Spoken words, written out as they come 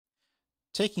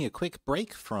Taking a quick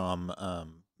break from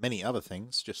many other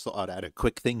things, just thought I'd add a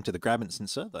quick thing to the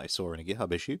GrabInstancer that I saw in a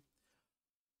GitHub issue.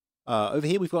 Over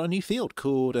here, we've got a new field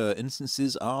called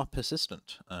instances are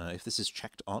persistent. If this is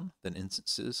checked on, then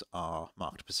instances are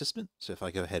marked persistent. So if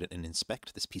I go ahead and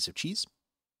inspect this piece of cheese,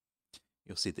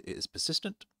 you'll see that it is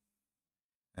persistent.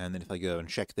 And then if I go and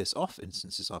check this off,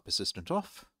 instances are persistent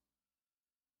off.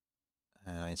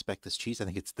 And I inspect this cheese, I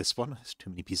think it's this one, there's too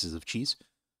many pieces of cheese.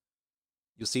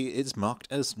 You'll see it's marked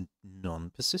as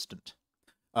non-persistent.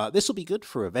 This will be good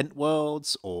for event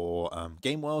worlds or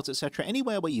game worlds, etc.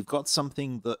 Anywhere where you've got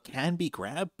something that can be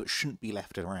grabbed but shouldn't be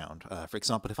left around. For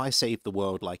example, if I save the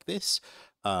world like this,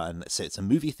 and let's say it's a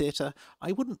movie theater,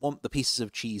 I wouldn't want the pieces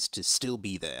of cheese to still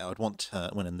be there. I'd want,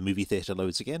 when the movie theater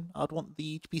loads again, I'd want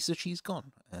the piece of cheese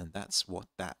gone. And that's what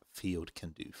that field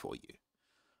can do for you.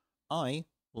 I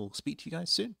will speak to you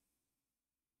guys soon.